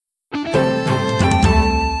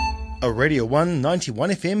A Radio 1 91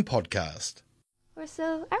 FM podcast. Or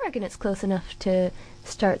so, I reckon it's close enough to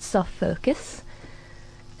start Soft Focus.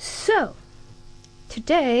 So,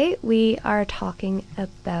 today we are talking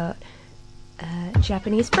about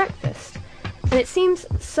Japanese breakfast. And it seems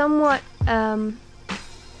somewhat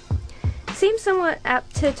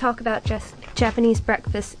apt to talk about just Japanese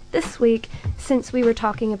breakfast this week, since we were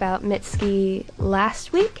talking about Mitsuki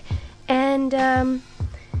last week. And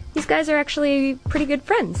these guys are actually pretty good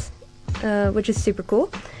friends, which is super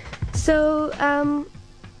cool. So,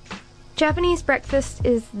 Japanese breakfast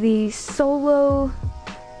is the solo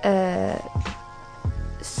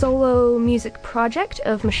music project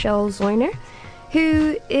of Michelle Zeuner,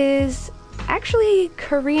 who is actually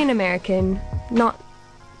Korean American, not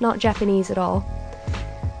Japanese at all,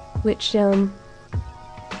 which seems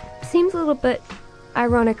a little bit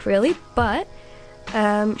ironic, really. But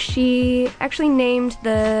she actually named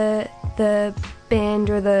the band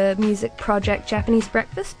or the music project Japanese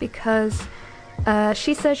Breakfast because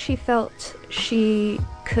she says she felt she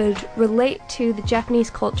could relate to the Japanese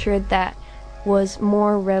culture that was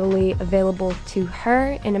more readily available to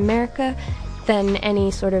her in America than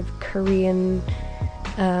any sort of Korean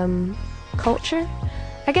culture.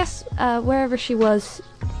 I guess wherever she was,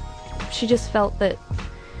 she just felt that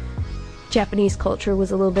Japanese culture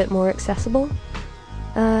was a little bit more accessible,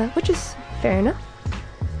 which is fair enough.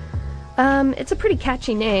 It's a pretty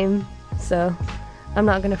catchy name, so I'm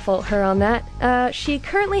not going to fault her on that. She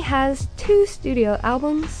currently has 2 studio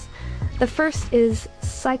albums. The first is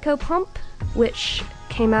Psychopomp, which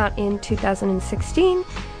came out in 2016,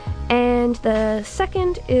 and the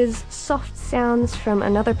second is Soft Sounds from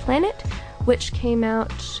Another Planet, which came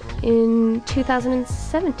out in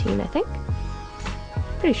 2017, I think.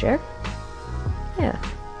 Pretty sure. Yeah.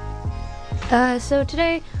 So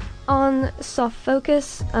today on Soft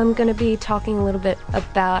Focus, I'm going to be talking a little bit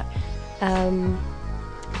about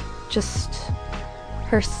just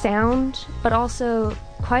her sound, but also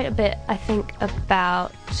quite a bit, I think,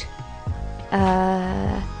 about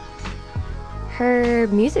her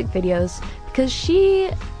music videos, because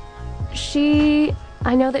she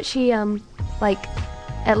I know that she like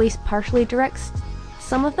at least partially directs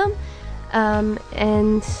some of them,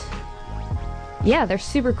 and yeah, they're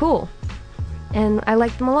super cool and I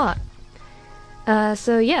like them a lot.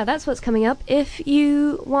 So yeah, that's what's coming up. If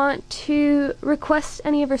you want to request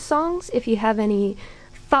any of her songs, if you have any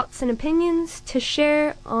thoughts and opinions to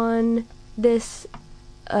share on this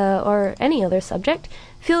or any other subject,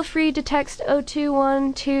 feel free to text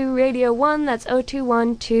 0212 Radio 1. That's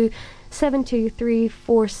 0212 723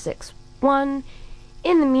 461.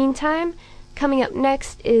 In the meantime, coming up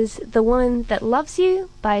next is The Woman That Loves You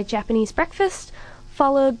by Japanese Breakfast,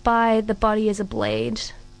 followed by The Body Is a Blade,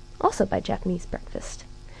 also by Japanese Breakfast.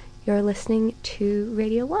 You're listening to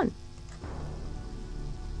Radio 1.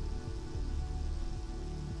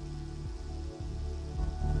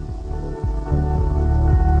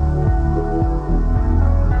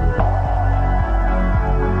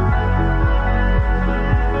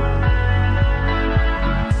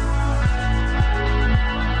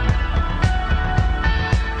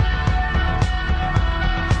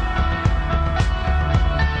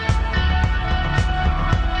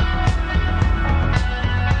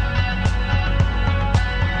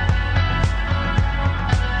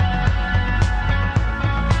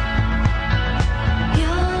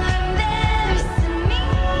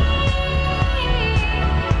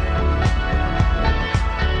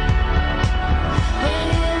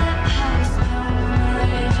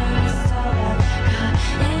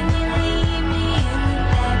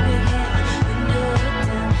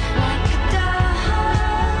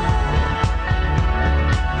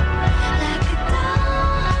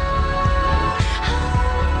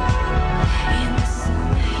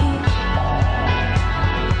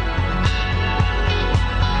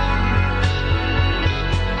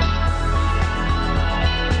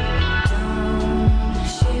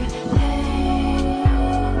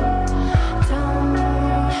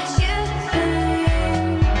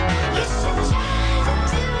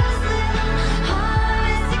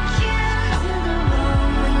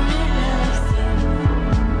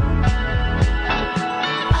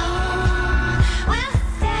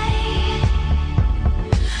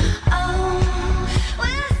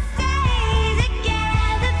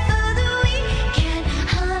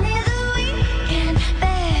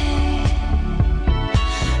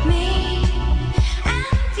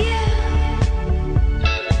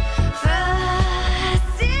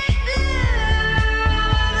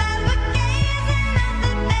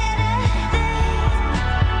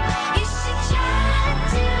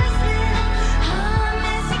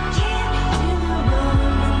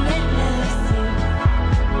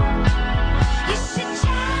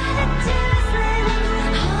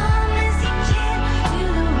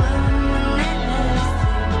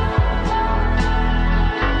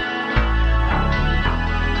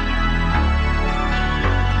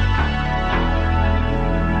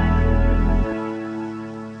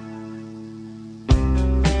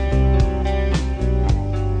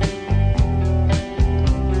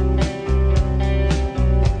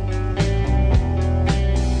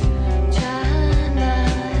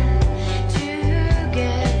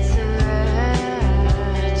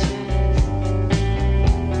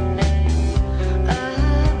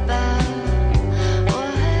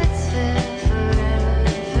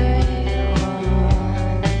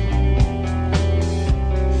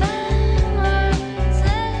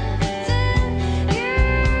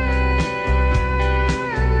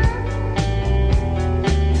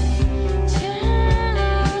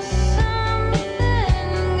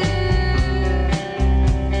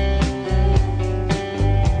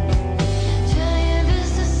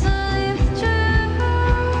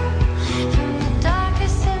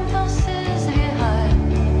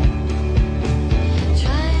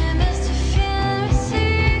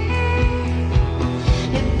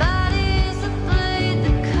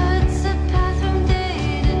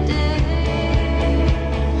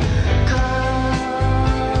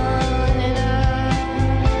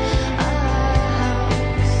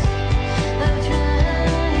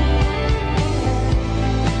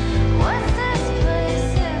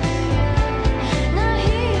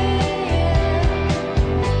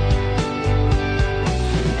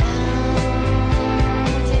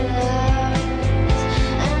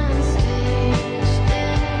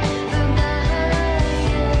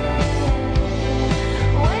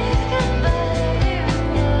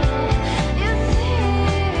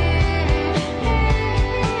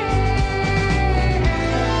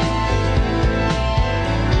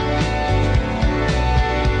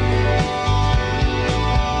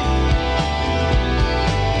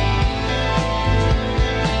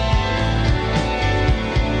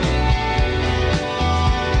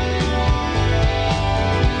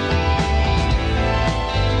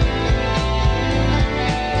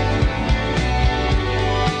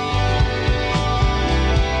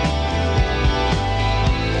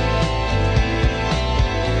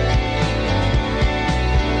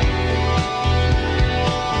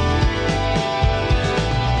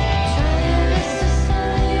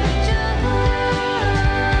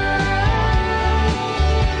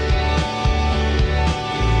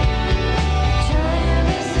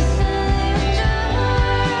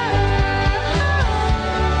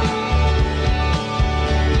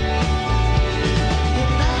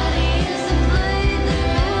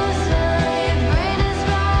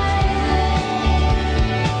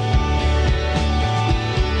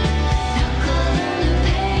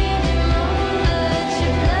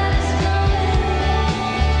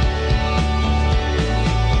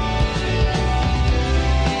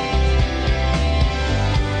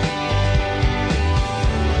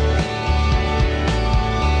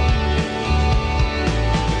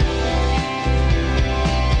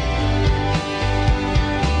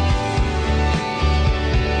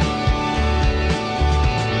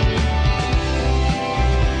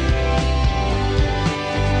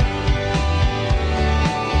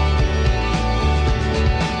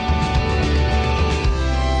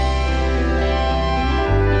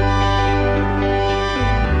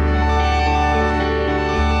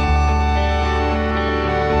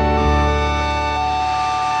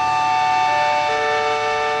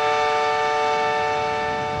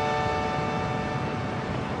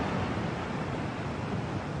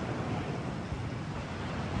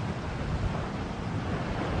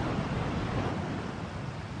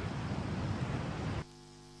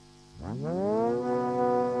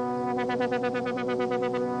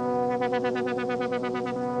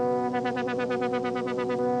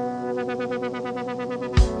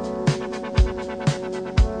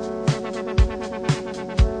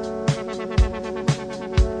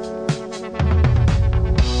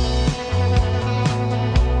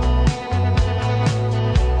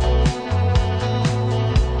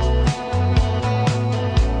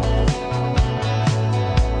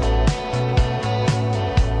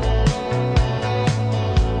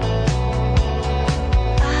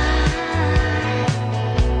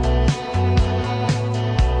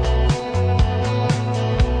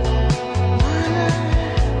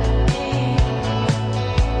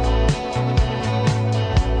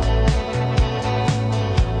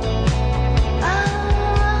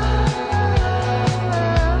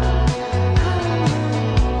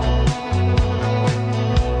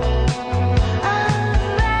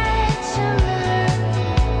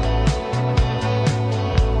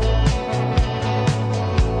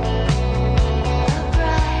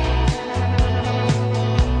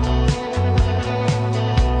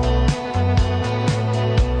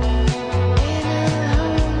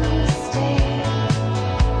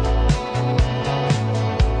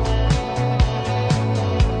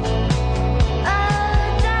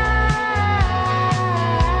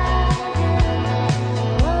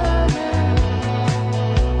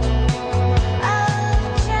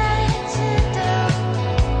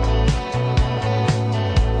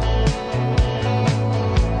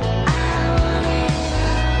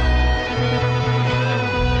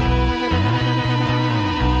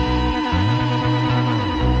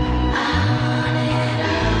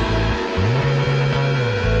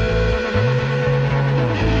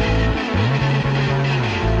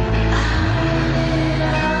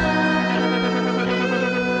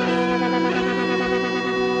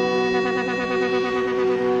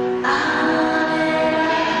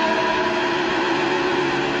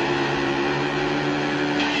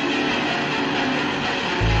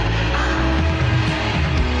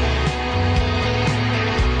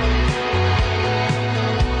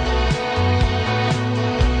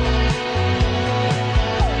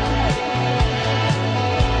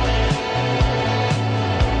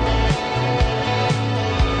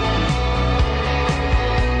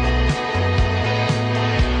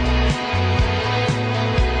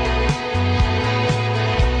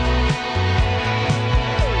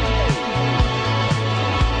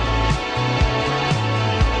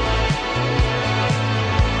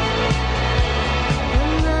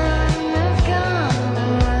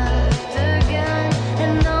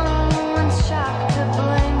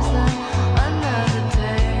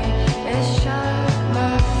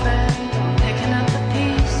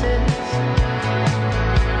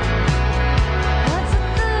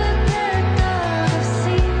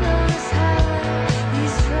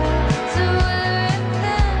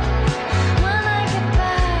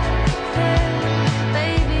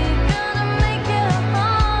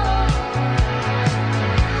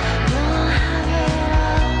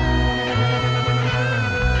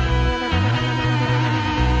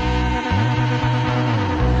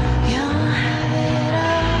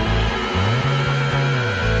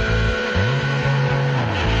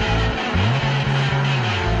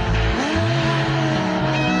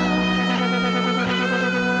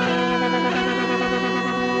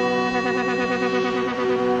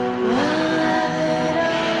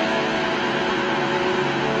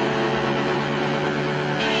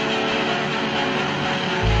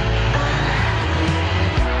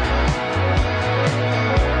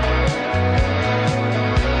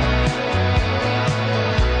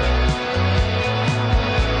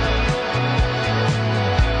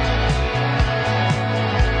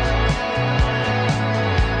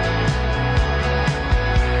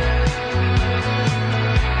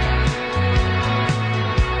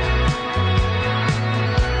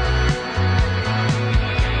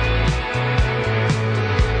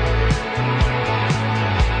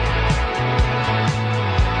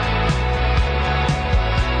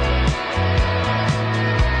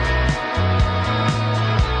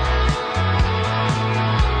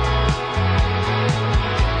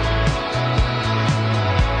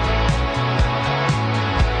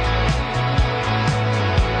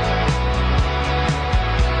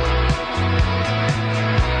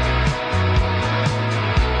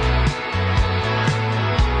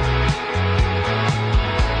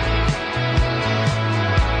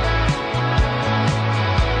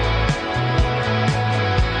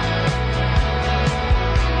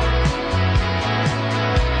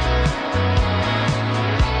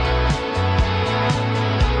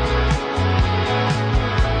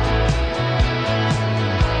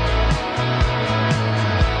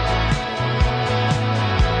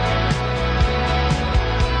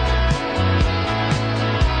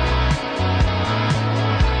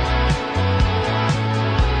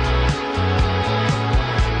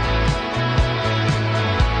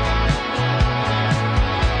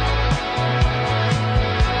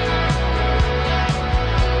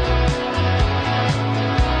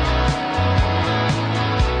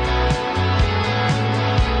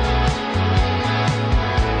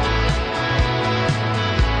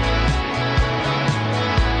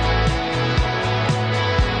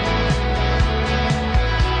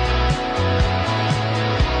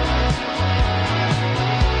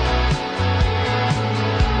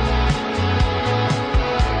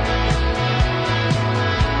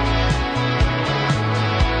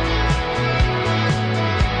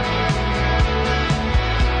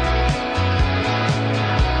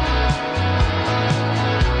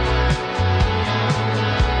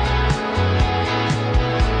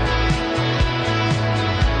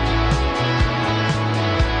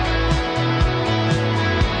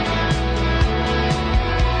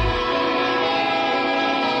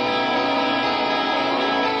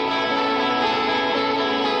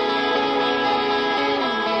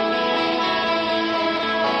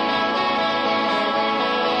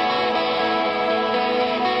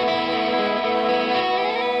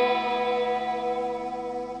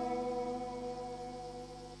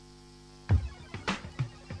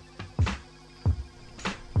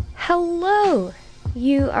 Hello!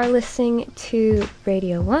 You are listening to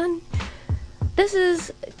Radio 1. This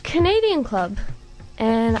is Canadian Club,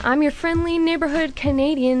 and I'm your friendly neighborhood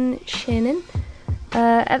Canadian, Shannon.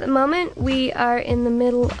 At the moment, we are in the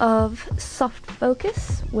middle of Soft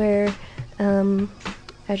Focus, where I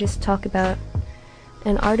just talk about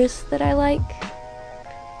an artist that I like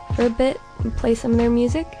for a bit and play some of their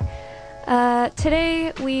music.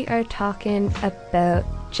 Today, we are talking about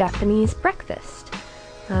Japanese Breakfast.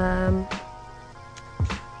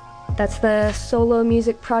 That's the solo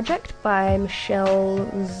music project by Michelle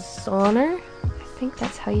Zauner. I think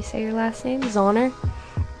that's how you say your last name, Zauner.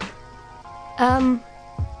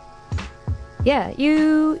 Yeah,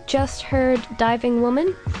 you just heard Diving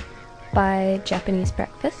Woman by Japanese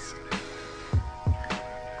Breakfast.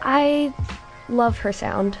 I love her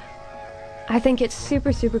sound. I think it's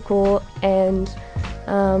super, super cool, and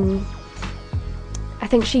I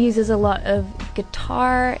think she uses a lot of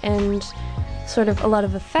guitar and sort of a lot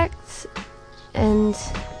of effects, and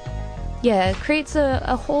yeah, it creates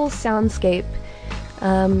a whole soundscape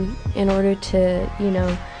in order to,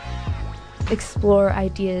 explore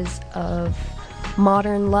ideas of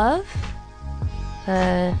modern love.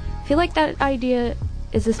 I feel like that idea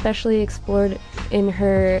is especially explored in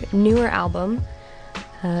her newer album,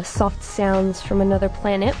 Soft Sounds from Another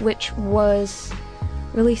Planet, which was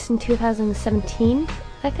released in 2017,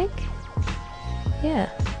 I think. Yeah.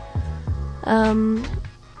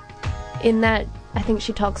 In that, I think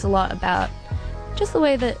she talks a lot about just the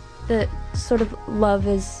way that sort of love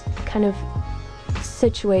is kind of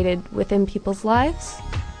situated within people's lives,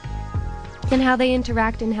 and how they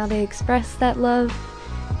interact and how they express that love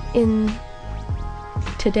in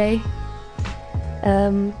today,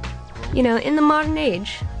 in the modern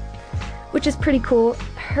age, which is pretty cool.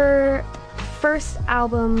 Her first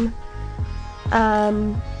album,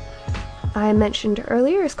 I mentioned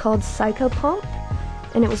earlier, is called Psychopomp,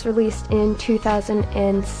 and it was released in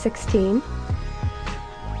 2016.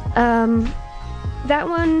 That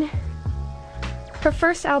one, her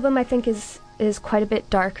first album, I think is quite a bit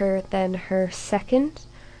darker than her second.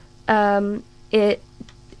 It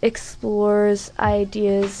explores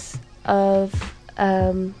ideas of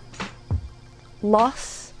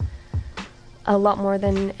loss a lot more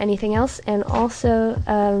than anything else, and also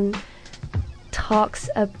talks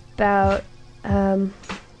about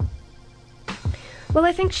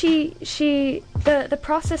I think the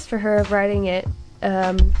process for her of writing it,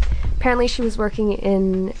 apparently she was working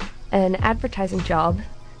in an advertising job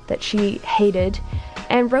that she hated,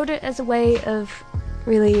 and wrote it as a way of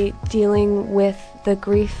really dealing with the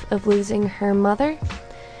grief of losing her mother,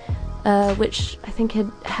 which I think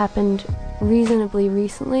had happened reasonably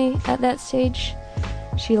recently at that stage.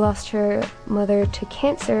 She lost her mother to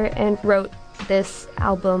cancer and wrote this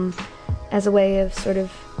album as a way of sort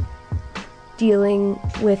of dealing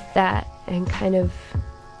with that and kind of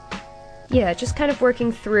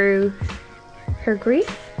working through her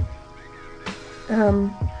grief.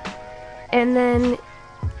 And then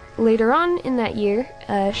later on in that year,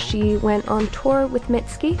 she went on tour with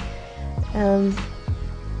Mitski.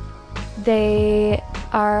 They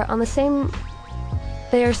are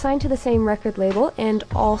signed to the same record label, and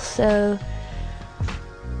also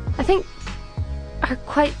I think are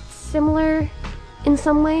quite similar in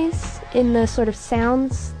some ways in the sort of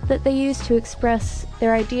sounds that they use to express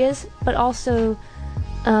their ideas, but also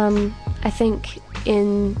I think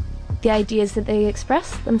in the ideas that they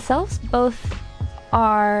express themselves. Both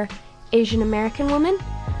are Asian American women,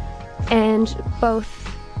 and both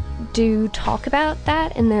do talk about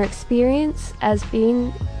that in their experience as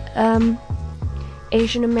being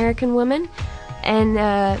Asian American women, and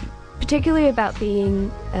particularly about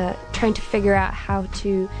being trying to figure out how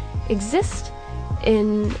to exist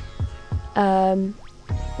in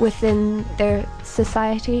within their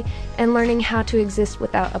society, and learning how to exist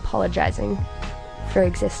without apologizing for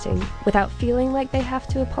existing, without feeling like they have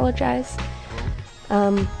to apologize,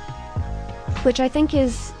 which I think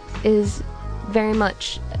is very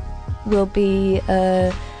much will be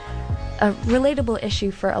a relatable issue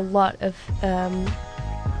for a lot of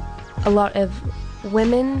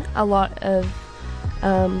women, a lot of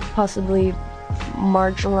possibly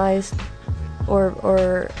marginalized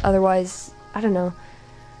or otherwise, I don't know,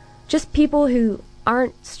 just people who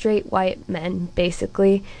aren't straight white men,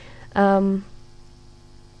 basically. I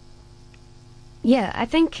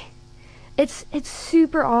think it's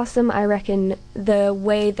super awesome, I reckon, the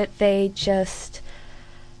way that they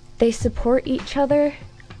support each other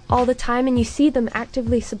all the time, and you see them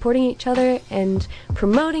actively supporting each other and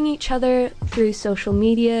promoting each other through social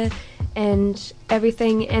media and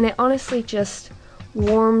everything, and it honestly just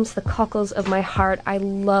warms the cockles of my heart. I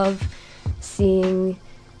love seeing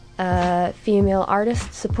female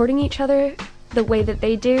artists supporting each other the way that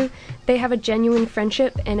they do. They have a genuine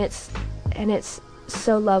friendship, and it's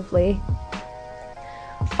so lovely.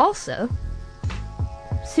 Also,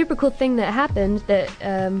 super cool thing that happened that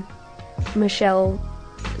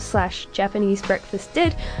Michelle/Japanese Breakfast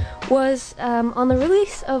did was on the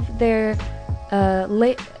release of their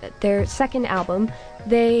second album,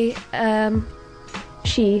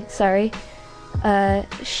 she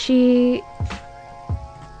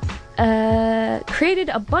created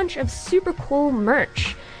a bunch of super cool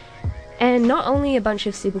merch. And not only a bunch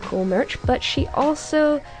of super cool merch, but she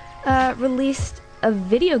also released a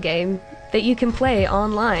video game that you can play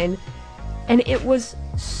online. And it was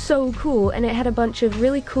so cool, and it had a bunch of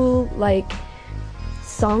really cool, like,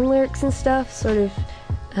 song lyrics and stuff, sort of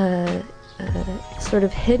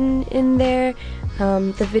hidden in there.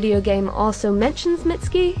 The video game also mentions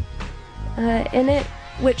Mitski in it,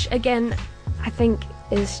 which, again, I think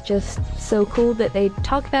is just so cool that they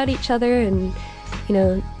talk about each other and, you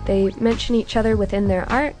know, they mention each other within their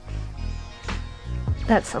art.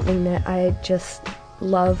 That's something that I just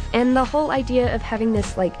love. And the whole idea of having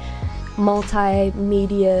this, like,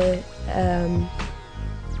 multimedia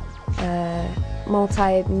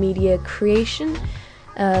creation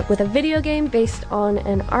with a video game based on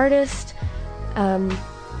an artist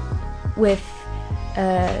with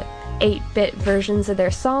 8-bit versions of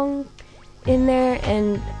their song in there,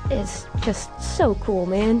 and it's just so cool,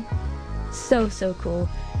 man. So cool.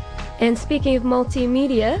 And speaking of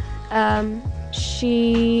multimedia,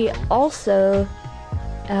 she also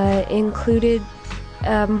included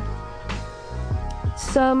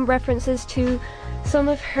some references to some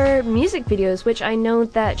of her music videos, which I know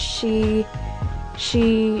that she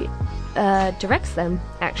directs them,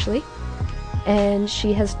 actually. And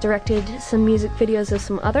she has directed some music videos of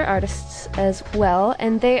some other artists as well,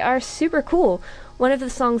 and they are super cool. One of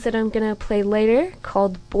the songs that I'm gonna play later,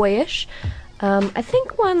 called Boyish, I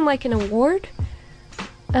think won like an award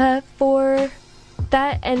for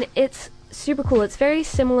that, and it's super cool. It's very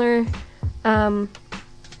similar.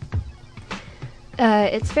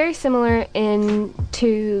 It's very similar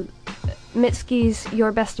to Mitski's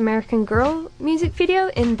Your Best American Girl music video,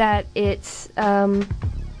 in that it's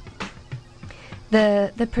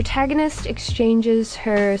the protagonist exchanges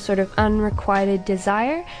her sort of unrequited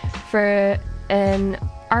desire for an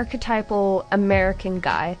archetypal American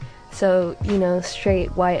guy. So, you know,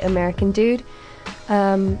 straight white American dude.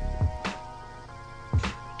 And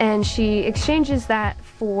she exchanges that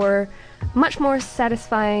for a much more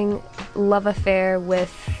satisfying love affair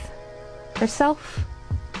with herself.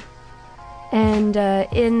 And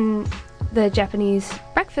in the Japanese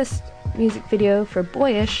Breakfast music video for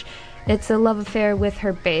Boyish, it's a love affair with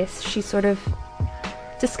her bass. She sort of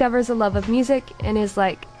discovers a love of music and is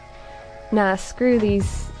like, nah, screw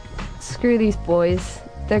these boys.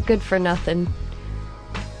 They're good for nothing.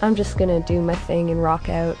 I'm just gonna do my thing and rock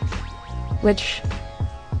out. Which,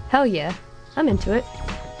 hell yeah, I'm into it.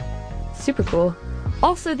 Super cool.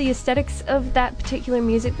 Also, the aesthetics of that particular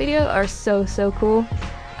music video are so cool.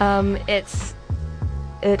 It's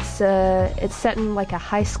set in like a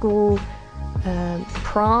high school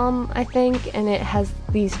prom, I think, and it has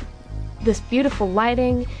this beautiful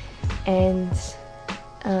lighting and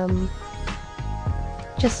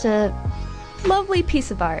just a lovely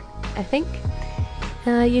piece of art, I think.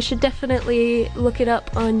 You should definitely look it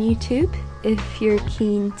up on YouTube if you're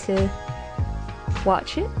keen to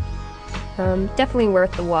watch it. Definitely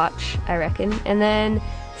worth the watch, I reckon. And then,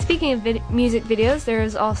 speaking of music videos, there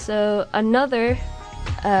is also another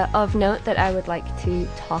of note that I would like to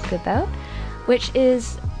talk about, which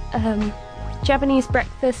is Japanese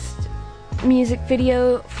Breakfast music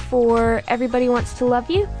video for Everybody Wants to Love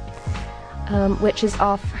You, which is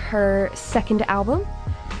off her second album.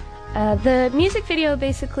 The music video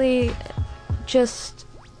basically just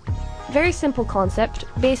very simple concept.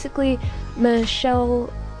 Basically,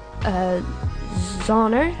 Michelle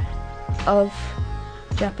Zauner of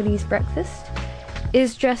Japanese Breakfast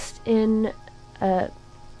is dressed in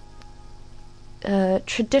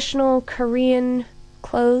traditional Korean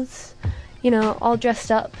clothes, you know, all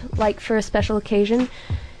dressed up like for a special occasion,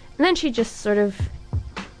 and then she just sort of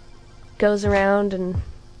goes around and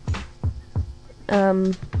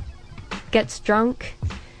gets drunk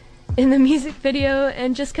in the music video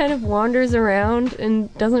and just kind of wanders around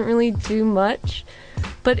and doesn't really do much,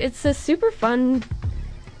 but it's a super fun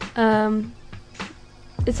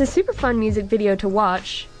music video to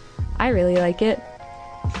watch. I really like it.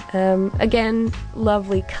 Again,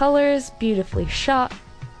 lovely colors, beautifully shot.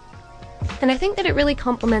 And I think that it really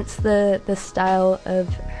complements the style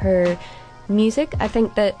of her music. I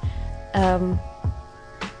think that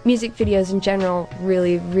music videos in general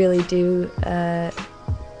really, really do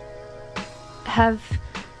have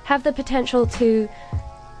the potential to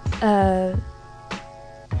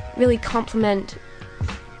really complement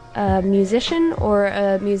a musician or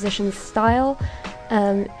a musician's style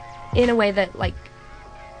in a way that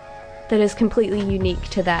is completely unique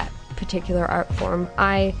to that particular art form.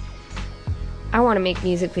 I want to make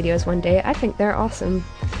music videos one day. I think they're awesome.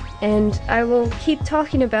 And I will keep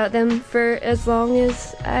talking about them for as long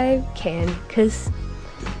as I can, because,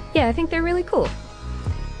 yeah, I think they're really cool.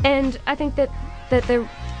 And I think that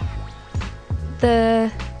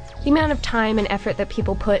the amount of time and effort that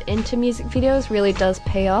people put into music videos really does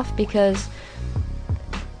pay off, because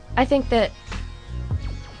I think that,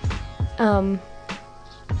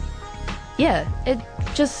 it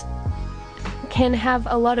just can have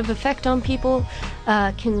a lot of effect on people,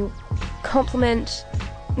 can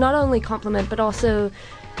not only compliment, but also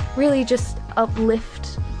really just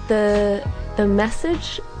uplift the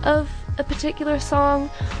message of a particular song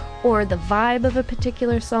or the vibe of a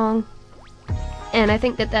particular song. And I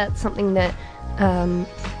think that that's something that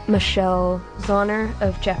Michelle Zauner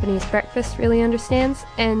of Japanese Breakfast really understands.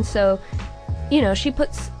 And so,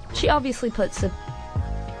 she obviously puts a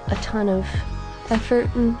ton of effort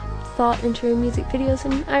and thought into her music videos,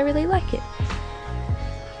 and I really like it.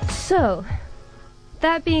 So,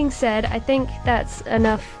 that being said, I think that's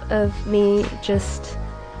enough of me just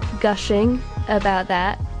gushing about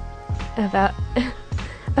about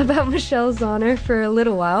Michelle Zauner for a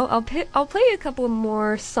little while. I'll play a couple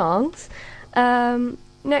more songs.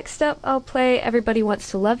 Next up, I'll play Everybody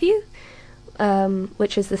Wants to Love You,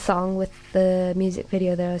 which is the song with the music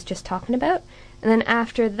video that I was just talking about. And then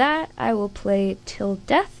after that, I will play Till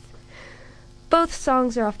Death. Both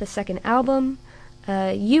songs are off the second album.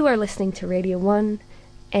 You are listening to Radio 1.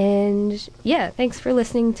 And yeah, thanks for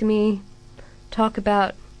listening to me talk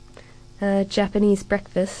about Japanese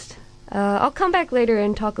Breakfast. I'll come back later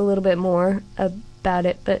and talk a little bit more about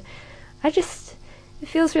it, but it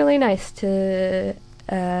feels really nice to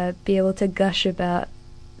be able to gush about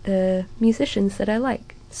the musicians that I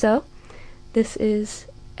like. So, this is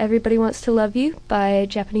Everybody Wants to Love You by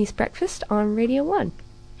Japanese Breakfast on Radio 1.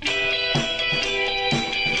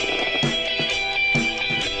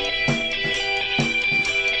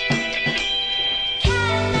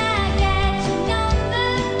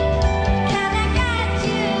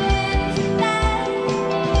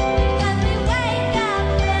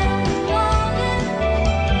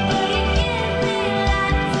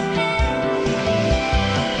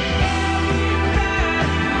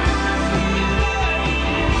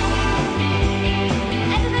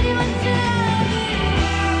 Everybody wants to love you.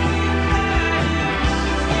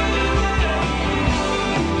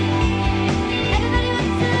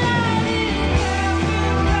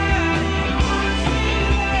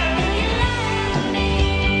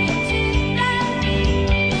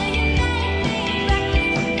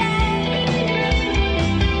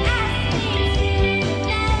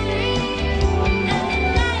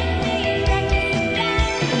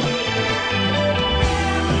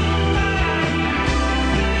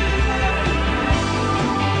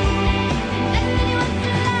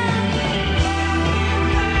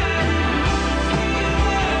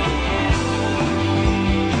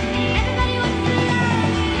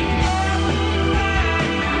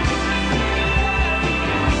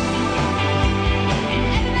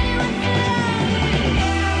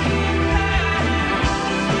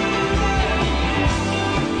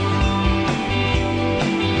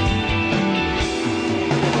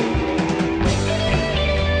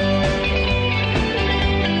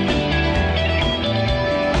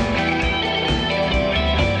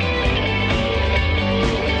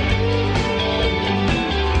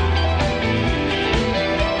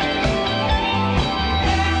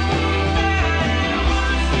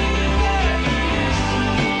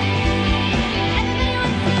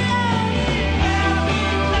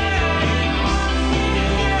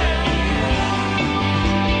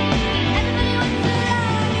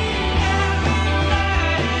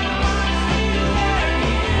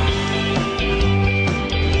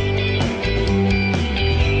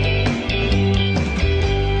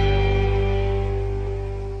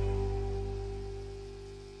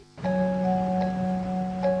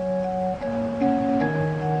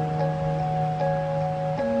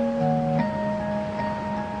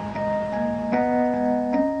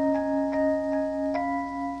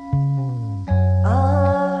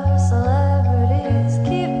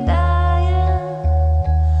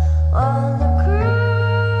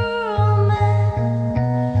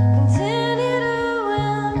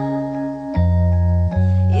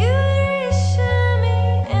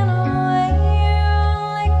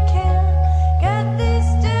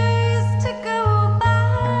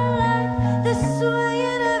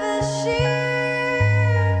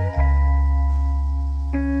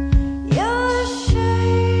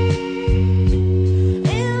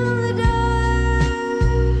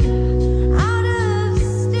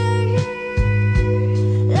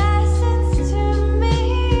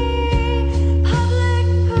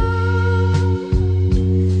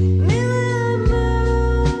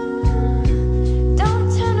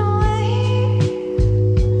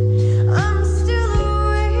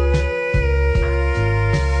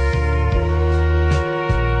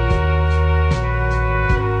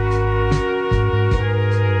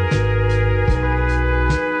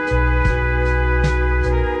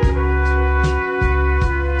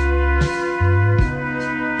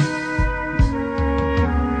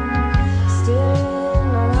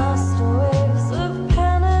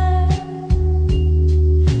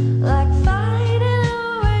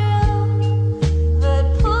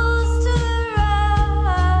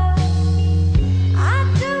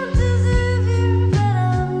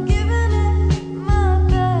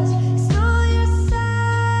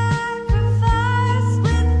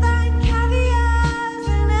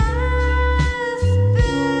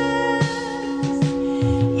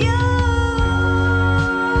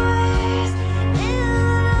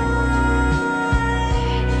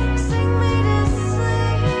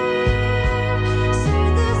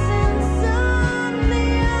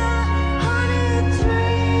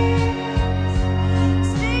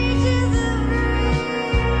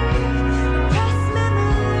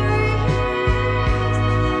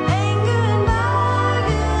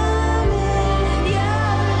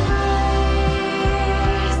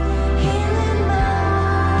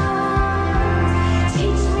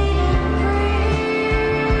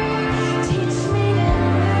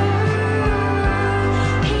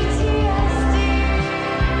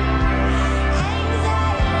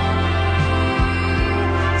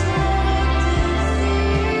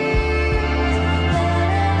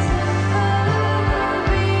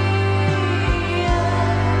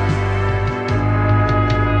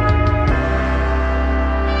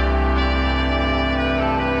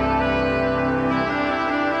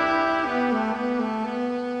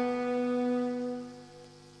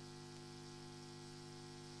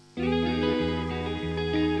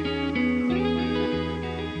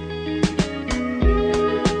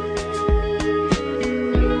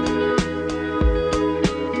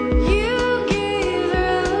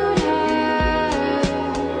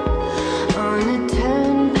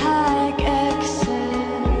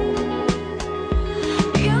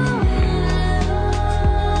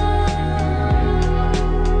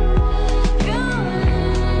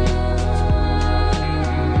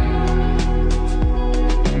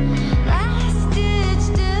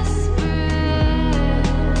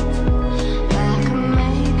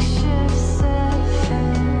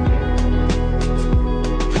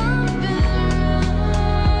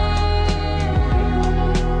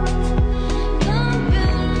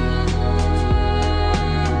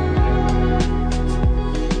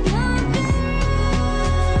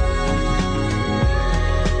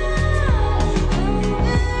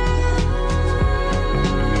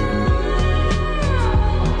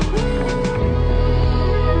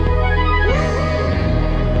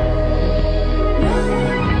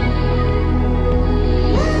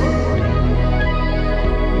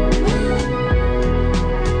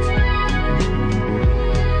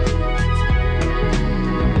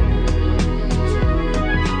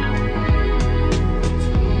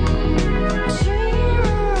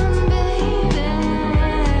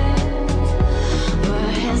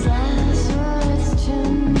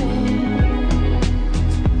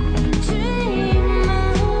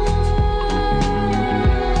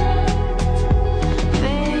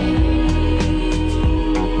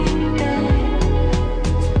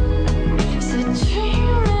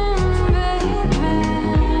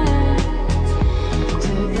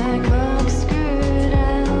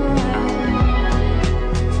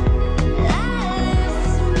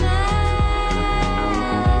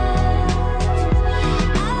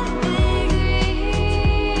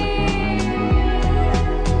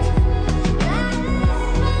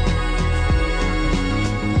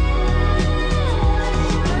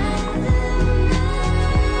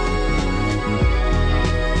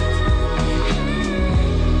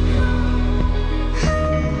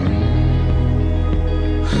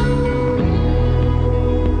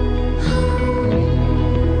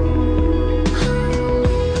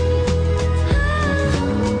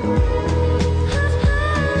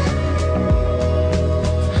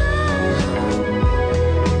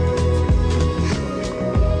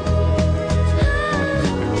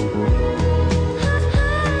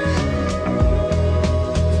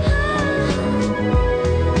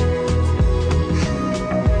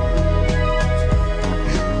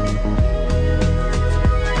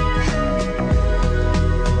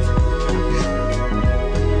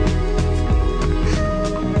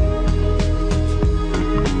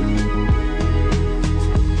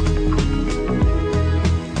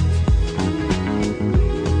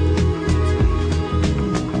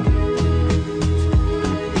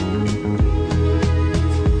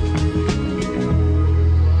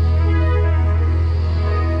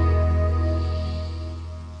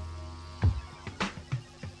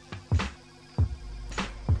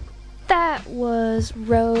 was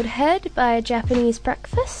Roadhead by Japanese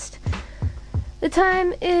Breakfast. The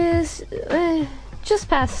time is just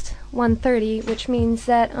past 1:30, which means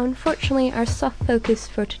that unfortunately our soft focus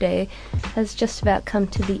for today has just about come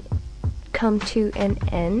to an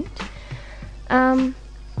end.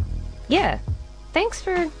 Yeah, thanks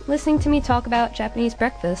for listening to me talk about Japanese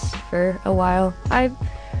Breakfast for a while. I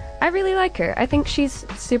really like her. I think she's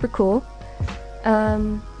super cool.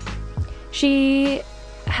 She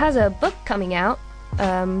has a book coming out.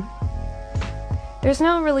 There's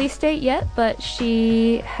no release date yet, but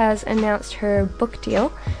she has announced her book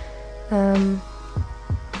deal.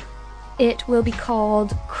 It will be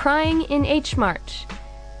called Crying in H Mart,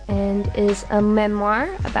 and is a memoir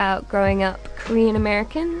about growing up Korean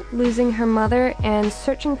American, losing her mother, and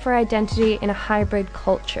searching for identity in a hybrid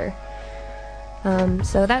culture.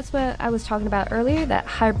 So that's what I was talking about earlier, that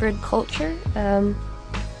hybrid culture.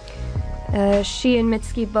 She and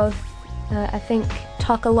Mitski both, I think,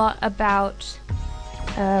 talk a lot about,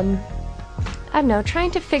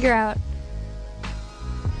 trying to figure out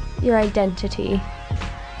your identity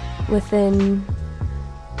within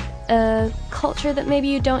a culture that maybe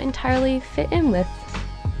you don't entirely fit in with,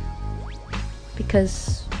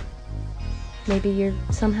 because maybe you're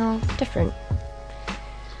somehow different.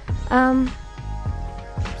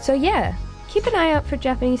 So yeah, keep an eye out for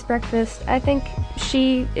Japanese Breakfast. I think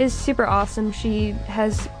she is super awesome. She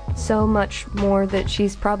has so much more that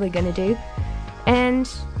she's probably gonna do. And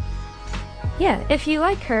yeah, if you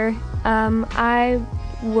like her, I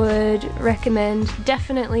would recommend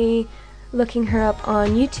definitely looking her up on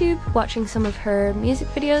YouTube, watching some of her music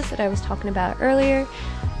videos that I was talking about earlier.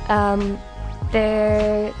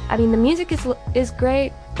 The music is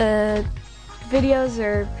great. The videos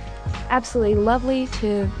are absolutely lovely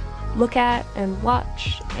to look at and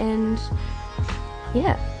watch, and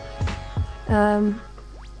yeah.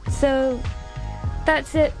 So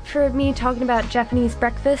that's it for me talking about Japanese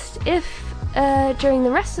Breakfast. If during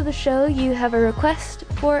the rest of the show you have a request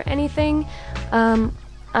for anything,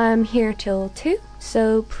 I'm here till 2,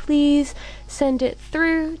 so please send it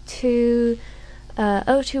through to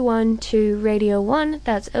 021-radio1.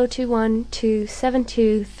 That's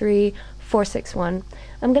 021-723-461.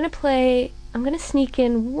 I'm gonna sneak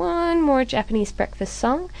in one more Japanese Breakfast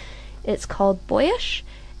song. It's called Boyish,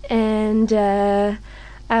 and I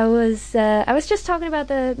was just talking about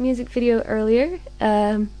the music video earlier.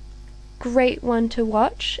 Great one to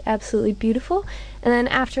watch, absolutely beautiful. And then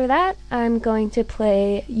after that, I'm going to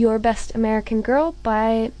play Your Best American Girl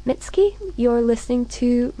by Mitski. You're listening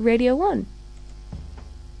to Radio 1.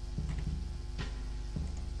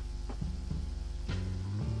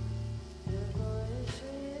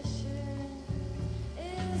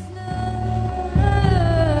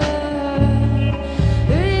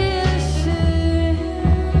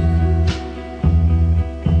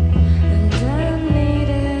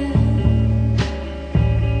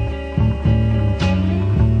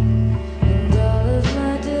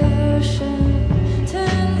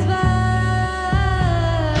 Turns violent.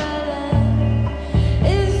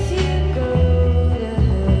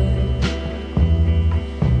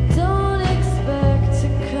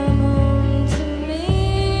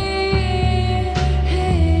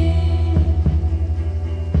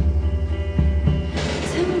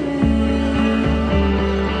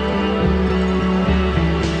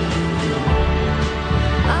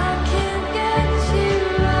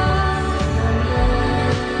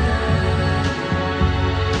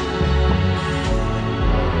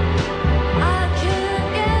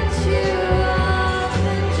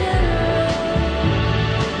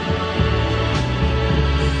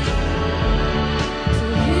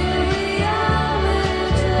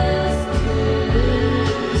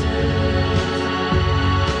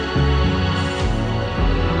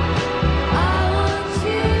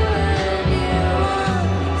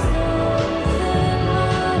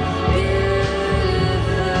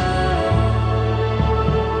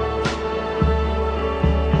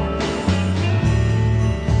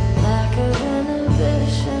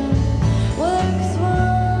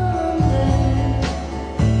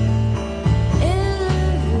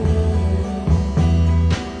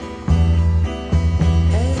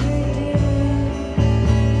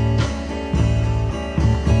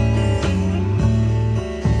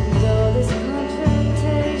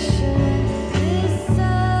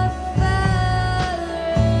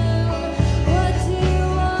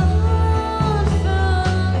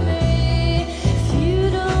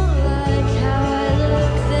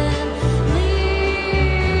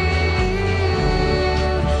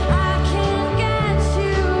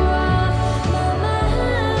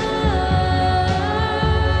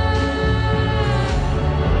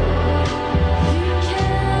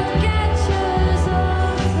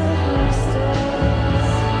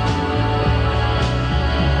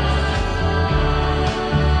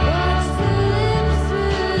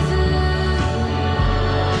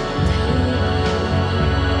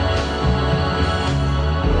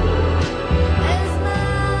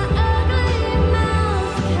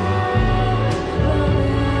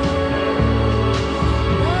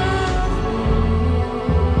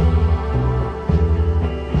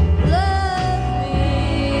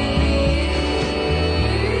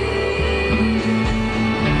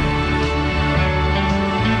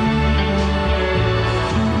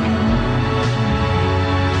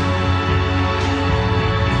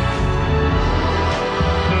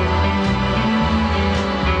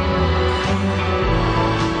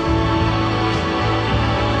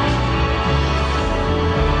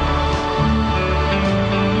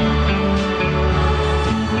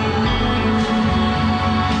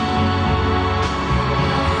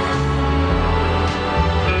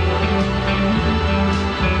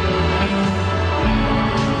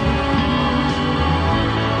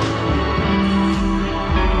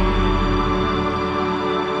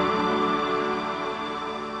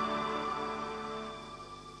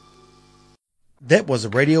 That was a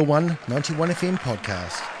Radio 1 91 FM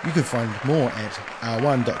podcast. You can find more at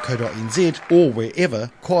r1.co.nz or wherever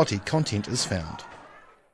quality content is found.